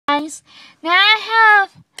Movies. Now I have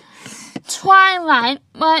Twilight,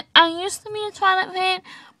 but I used to be a Twilight fan,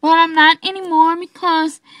 but I'm not anymore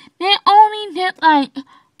because they only did like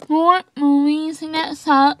 4 movies and that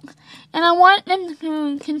sucks. And I want them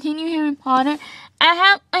to continue Harry Potter. I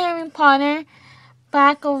have Harry Potter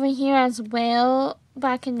back over here as well,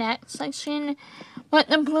 back in that section. But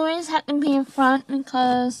the Blu-rays have to be in front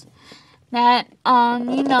because that,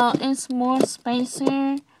 it's more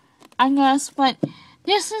spacer, I guess. But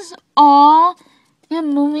this is all the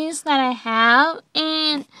movies that I have.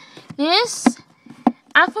 And this,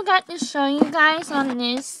 I forgot to show you guys on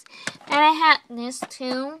this, that I had this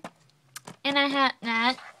too. And I had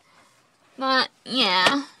that. But,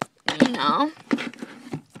 yeah,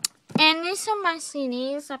 And these are my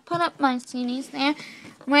CDs. I put up my CDs there.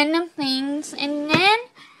 Random things. And then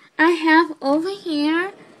I have over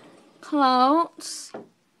here clothes.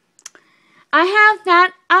 I have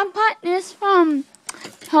that. I bought this from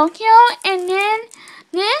Tokyo. And then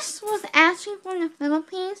this was actually from the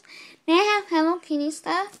Philippines. They have Hello Kitty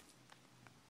stuff.